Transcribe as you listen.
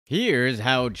Here's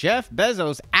how Jeff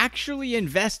Bezos actually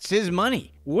invests his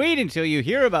money. Wait until you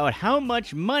hear about how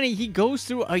much money he goes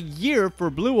through a year for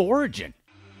Blue Origin.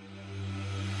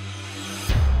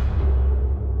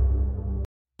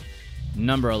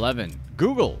 Number 11.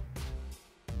 Google.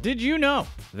 Did you know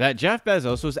that Jeff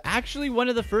Bezos was actually one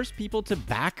of the first people to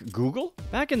back Google?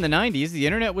 Back in the 90s, the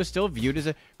internet was still viewed as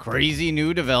a crazy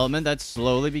new development that's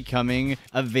slowly becoming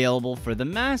available for the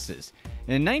masses.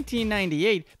 In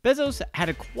 1998, Bezos had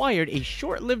acquired a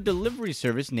short-lived delivery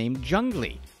service named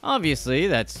Junglee. Obviously,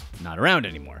 that's not around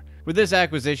anymore. With this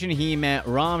acquisition, he met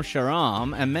Ram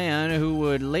Shriram, a man who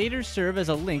would later serve as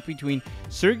a link between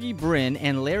Sergey Brin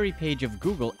and Larry Page of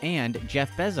Google and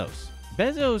Jeff Bezos.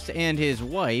 Bezos and his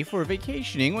wife were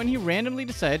vacationing when he randomly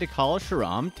decided to call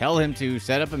Shriram, tell him to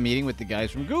set up a meeting with the guys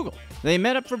from Google. They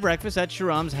met up for breakfast at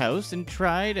Shriram's house and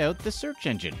tried out the search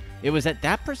engine. It was at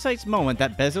that precise moment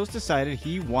that Bezos decided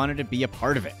he wanted to be a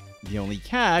part of it. The only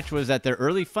catch was that their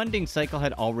early funding cycle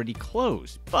had already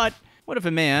closed. But what if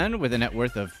a man with a net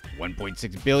worth of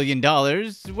 $1.6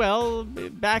 billion, well,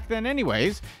 back then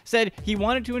anyways, said he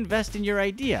wanted to invest in your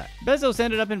idea? Bezos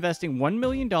ended up investing $1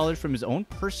 million from his own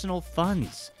personal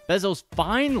funds. Bezos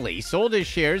finally sold his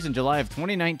shares in July of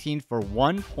 2019 for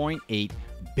 $1.8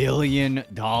 billion.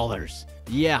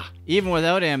 Yeah, even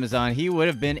without Amazon, he would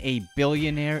have been a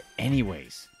billionaire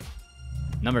anyways.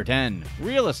 Number 10.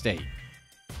 Real estate.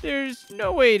 There's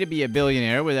no way to be a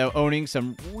billionaire without owning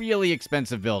some really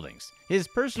expensive buildings. His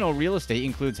personal real estate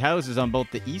includes houses on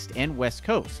both the East and West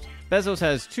Coast. Bezos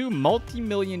has two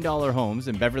multi-million-dollar homes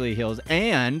in Beverly Hills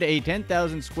and a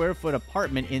 10,000 square foot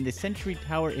apartment in the Century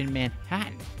Tower in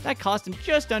Manhattan. That cost him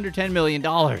just under $10 million.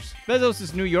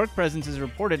 Bezos' New York presence is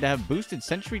reported to have boosted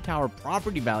Century Tower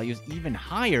property values even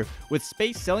higher, with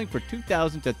space selling for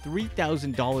 $2,000 to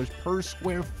 $3,000 per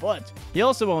square foot. He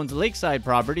also owns lakeside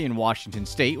property in Washington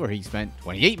State, where he spent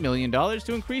 $28 million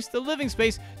to increase the living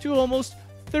space to almost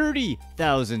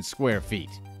 30,000 square feet.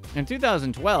 In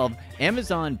 2012,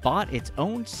 Amazon bought its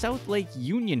own South Lake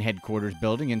Union headquarters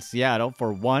building in Seattle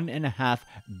for $1.5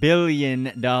 billion.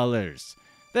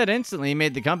 That instantly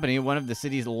made the company one of the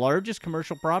city's largest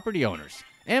commercial property owners.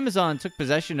 Amazon took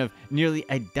possession of nearly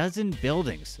a dozen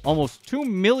buildings, almost 2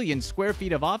 million square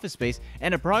feet of office space,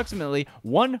 and approximately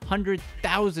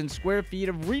 100,000 square feet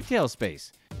of retail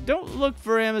space. Don't look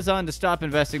for Amazon to stop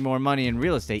investing more money in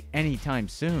real estate anytime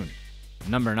soon.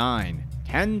 Number 9.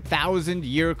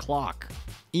 10,000-year clock.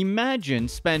 Imagine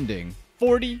spending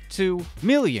 $42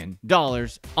 million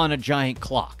on a giant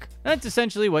clock. That's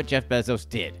essentially what Jeff Bezos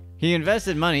did. He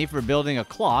invested money for building a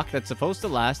clock that's supposed to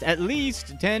last at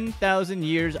least 10,000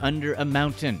 years under a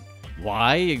mountain.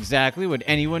 Why exactly would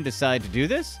anyone decide to do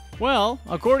this? Well,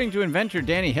 according to inventor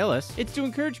Danny Hillis, it's to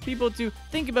encourage people to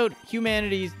think about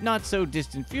humanity's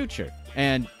not-so-distant future.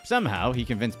 And somehow he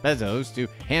convinced Bezos to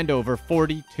hand over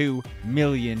 $42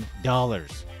 million.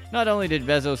 Not only did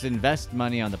Bezos invest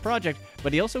money on the project,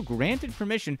 but he also granted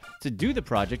permission to do the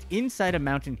project inside a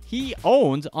mountain he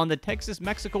owns on the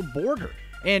Texas-Mexico border.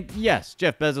 And yes,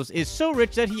 Jeff Bezos is so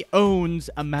rich that he owns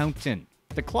a mountain.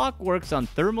 The clock works on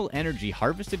thermal energy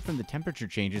harvested from the temperature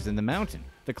changes in the mountain.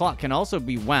 The clock can also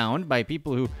be wound by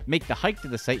people who make the hike to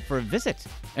the site for a visit.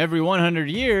 Every 100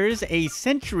 years, a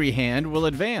century hand will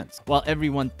advance, while every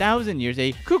 1,000 years,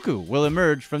 a cuckoo will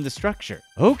emerge from the structure.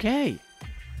 Okay.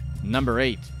 Number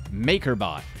 8.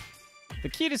 MakerBot. The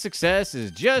key to success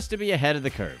is just to be ahead of the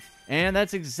curve. And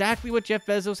that's exactly what Jeff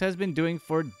Bezos has been doing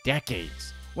for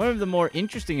decades. One of the more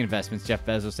interesting investments Jeff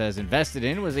Bezos has invested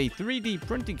in was a 3D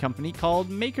printing company called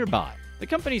MakerBot. The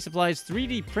company supplies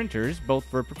 3D printers both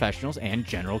for professionals and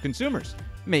general consumers.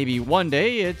 Maybe one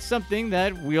day it's something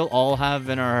that we'll all have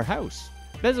in our house.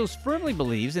 Bezos firmly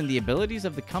believes in the abilities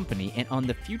of the company and on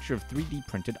the future of 3D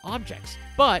printed objects.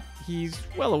 But he's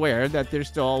well aware that there's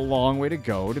still a long way to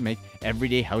go to make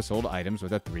everyday household items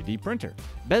with a 3D printer.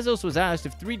 Bezos was asked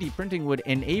if 3D printing would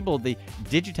enable the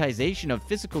digitization of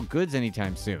physical goods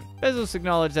anytime soon. Bezos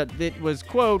acknowledged that it was,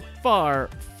 quote, far,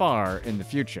 far in the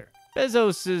future.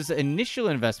 Bezos' initial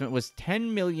investment was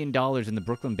 $10 million in the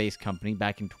Brooklyn-based company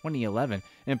back in 2011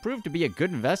 and proved to be a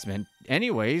good investment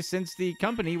anyway since the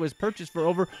company was purchased for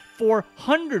over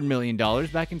 $400 million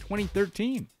back in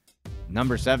 2013.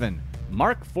 Number 7.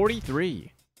 Mark 43.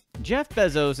 Jeff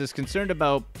Bezos is concerned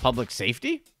about public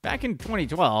safety? Back in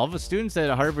 2012, students at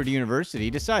Harvard University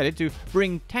decided to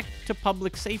bring tech to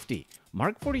public safety.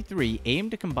 Mark 43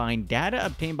 aimed to combine data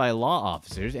obtained by law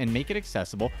officers and make it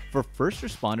accessible for first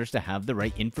responders to have the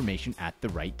right information at the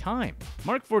right time.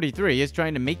 Mark 43 is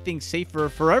trying to make things safer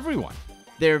for everyone.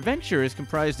 Their venture is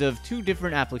comprised of two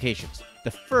different applications.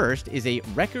 The first is a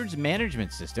records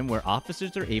management system where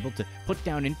officers are able to put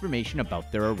down information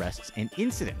about their arrests and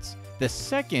incidents. The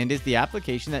second is the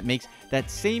application that makes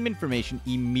that same information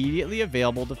immediately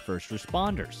available to first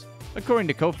responders. According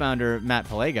to co-founder Matt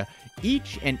Palega,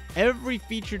 each and every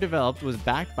feature developed was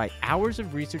backed by hours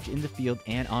of research in the field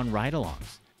and on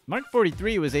ride-alongs. Mark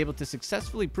 43 was able to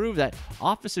successfully prove that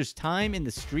officers' time in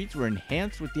the streets were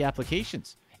enhanced with the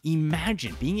applications.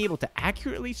 Imagine being able to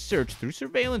accurately search through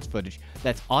surveillance footage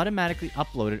that's automatically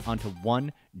uploaded onto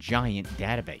one giant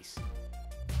database.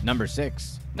 Number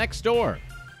 6. Nextdoor.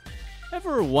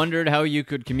 Ever wondered how you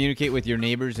could communicate with your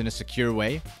neighbors in a secure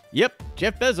way? Yep,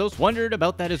 Jeff Bezos wondered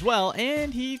about that as well,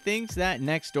 and he thinks that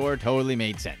Nextdoor totally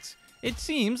made sense. It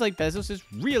seems like Bezos is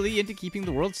really into keeping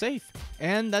the world safe,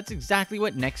 and that's exactly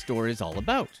what Nextdoor is all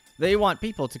about. They want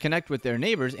people to connect with their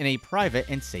neighbors in a private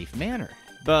and safe manner.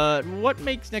 But what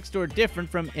makes Nextdoor different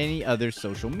from any other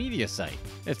social media site?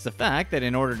 It's the fact that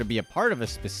in order to be a part of a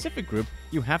specific group,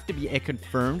 you have to be a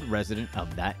confirmed resident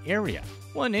of that area.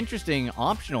 One interesting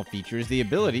optional feature is the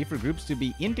ability for groups to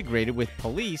be integrated with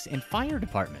police and fire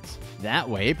departments. That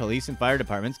way, police and fire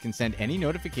departments can send any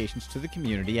notifications to the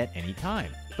community at any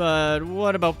time. But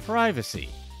what about privacy?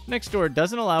 Nextdoor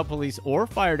doesn't allow police or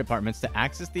fire departments to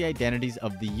access the identities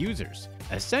of the users.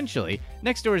 Essentially,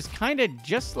 Nextdoor is kinda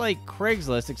just like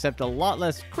Craigslist, except a lot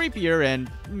less creepier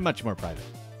and much more private.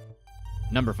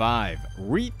 Number 5.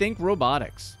 Rethink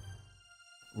robotics.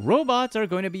 Robots are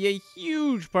going to be a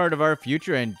huge part of our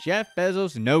future, and Jeff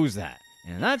Bezos knows that.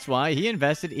 And that's why he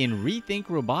invested in Rethink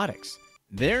Robotics.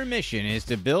 Their mission is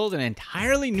to build an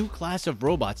entirely new class of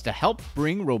robots to help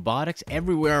bring robotics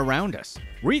everywhere around us.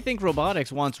 Rethink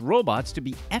Robotics wants robots to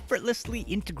be effortlessly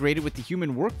integrated with the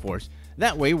human workforce.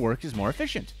 That way, work is more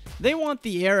efficient. They want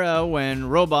the era when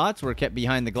robots were kept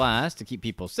behind the glass to keep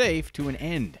people safe to an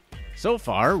end. So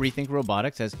far, Rethink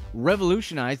Robotics has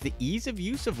revolutionized the ease of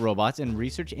use of robots in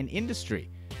research and industry.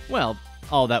 Well,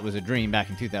 all that was a dream back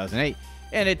in 2008.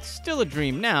 And it's still a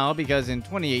dream now because in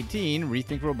 2018,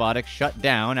 Rethink Robotics shut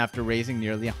down after raising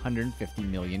nearly $150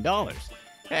 million.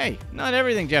 Hey, not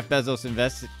everything Jeff Bezos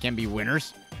invests can be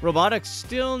winners. Robotics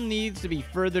still needs to be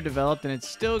further developed, and it's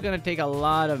still going to take a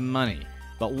lot of money.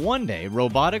 But one day,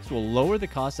 robotics will lower the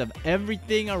cost of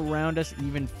everything around us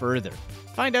even further.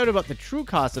 Find out about the true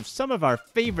cost of some of our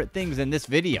favorite things in this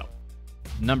video.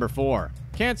 Number 4.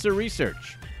 Cancer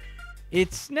research.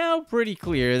 It's now pretty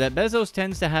clear that Bezos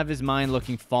tends to have his mind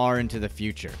looking far into the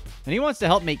future, and he wants to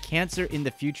help make cancer in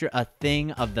the future a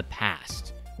thing of the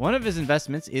past. One of his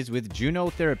investments is with Juno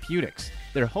Therapeutics.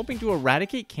 They're hoping to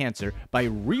eradicate cancer by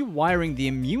rewiring the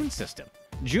immune system.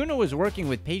 Juno is working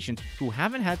with patients who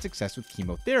haven't had success with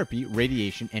chemotherapy,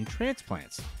 radiation, and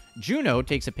transplants. Juno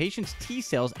takes a patient's T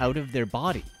cells out of their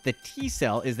body. The T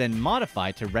cell is then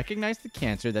modified to recognize the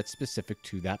cancer that's specific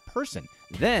to that person.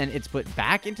 Then it's put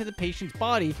back into the patient's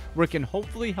body where it can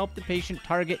hopefully help the patient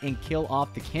target and kill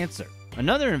off the cancer.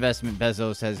 Another investment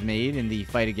Bezos has made in the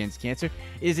fight against cancer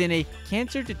is in a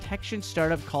cancer detection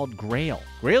startup called Grail.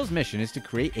 Grail's mission is to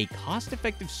create a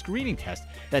cost-effective screening test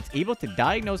that's able to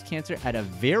diagnose cancer at a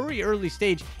very early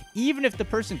stage, even if the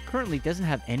person currently doesn't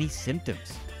have any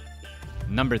symptoms.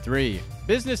 Number 3.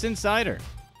 Business Insider.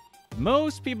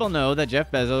 Most people know that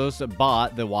Jeff Bezos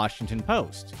bought the Washington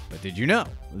Post, but did you know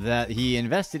that he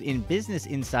invested in Business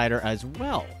Insider as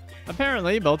well?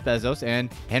 Apparently, both Bezos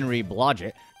and Henry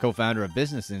Blodgett, co-founder of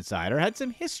Business Insider, had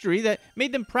some history that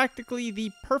made them practically the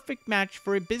perfect match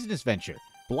for a business venture.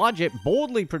 Blodgett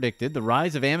boldly predicted the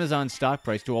rise of Amazon's stock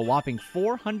price to a whopping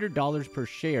 $400 per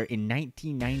share in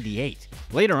 1998.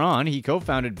 Later on, he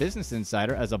co-founded Business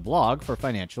Insider as a blog for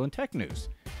financial and tech news.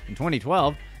 In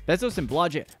 2012, Bezos and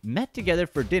Blodgett met together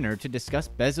for dinner to discuss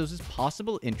Bezos'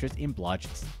 possible interest in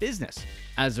Blodgett's business.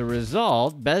 As a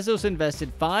result, Bezos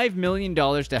invested $5 million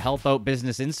to help out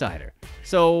Business Insider.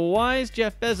 So why is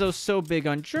Jeff Bezos so big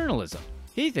on journalism?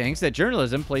 He thinks that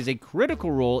journalism plays a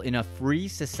critical role in a free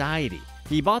society.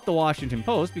 He bought the Washington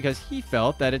Post because he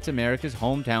felt that it's America's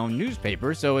hometown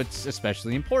newspaper, so it's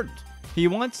especially important. He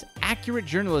wants accurate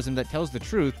journalism that tells the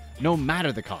truth, no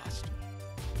matter the cost.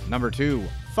 Number 2.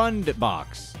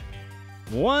 Fundbox.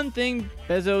 One thing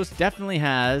Bezos definitely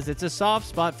has, it's a soft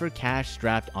spot for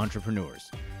cash-strapped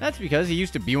entrepreneurs. That's because he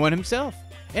used to be one himself.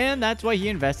 And that's why he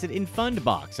invested in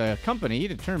Fundbox, a company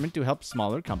determined to help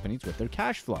smaller companies with their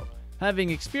cash flow.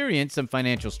 Having experienced some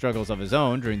financial struggles of his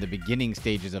own during the beginning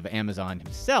stages of Amazon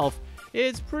himself,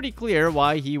 it's pretty clear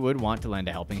why he would want to lend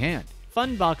a helping hand.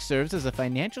 Fundbox serves as a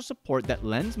financial support that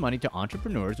lends money to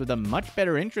entrepreneurs with a much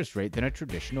better interest rate than a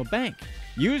traditional bank.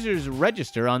 Users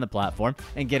register on the platform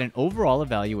and get an overall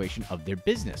evaluation of their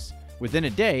business. Within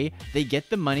a day, they get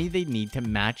the money they need to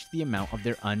match the amount of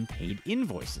their unpaid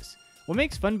invoices. What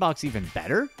makes Fundbox even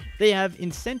better? They have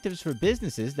incentives for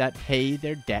businesses that pay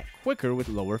their debt quicker with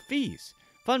lower fees.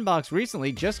 Fundbox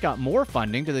recently just got more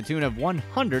funding to the tune of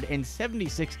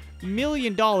 $176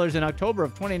 million in October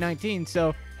of 2019,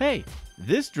 so hey,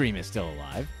 this dream is still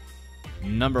alive.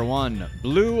 Number 1,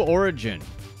 Blue Origin.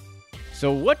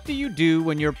 So what do you do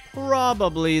when you're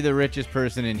probably the richest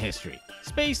person in history?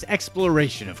 Space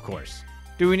exploration, of course.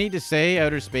 Do we need to say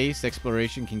outer space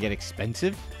exploration can get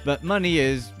expensive? But money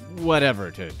is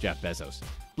whatever to Jeff Bezos.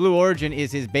 Blue Origin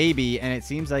is his baby, and it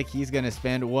seems like he's going to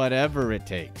spend whatever it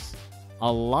takes.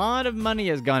 A lot of money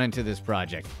has gone into this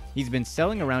project. He's been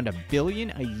selling around $1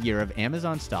 billion a year of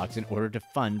Amazon stocks in order to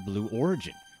fund Blue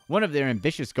Origin. One of their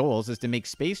ambitious goals is to make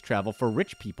space travel for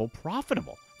rich people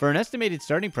profitable. For an estimated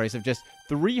starting price of just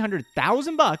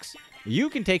 $300,000, you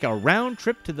can take a round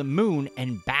trip to the moon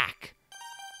and back.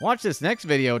 Watch this next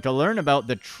video to learn about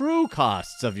the true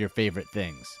costs of your favorite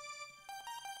things.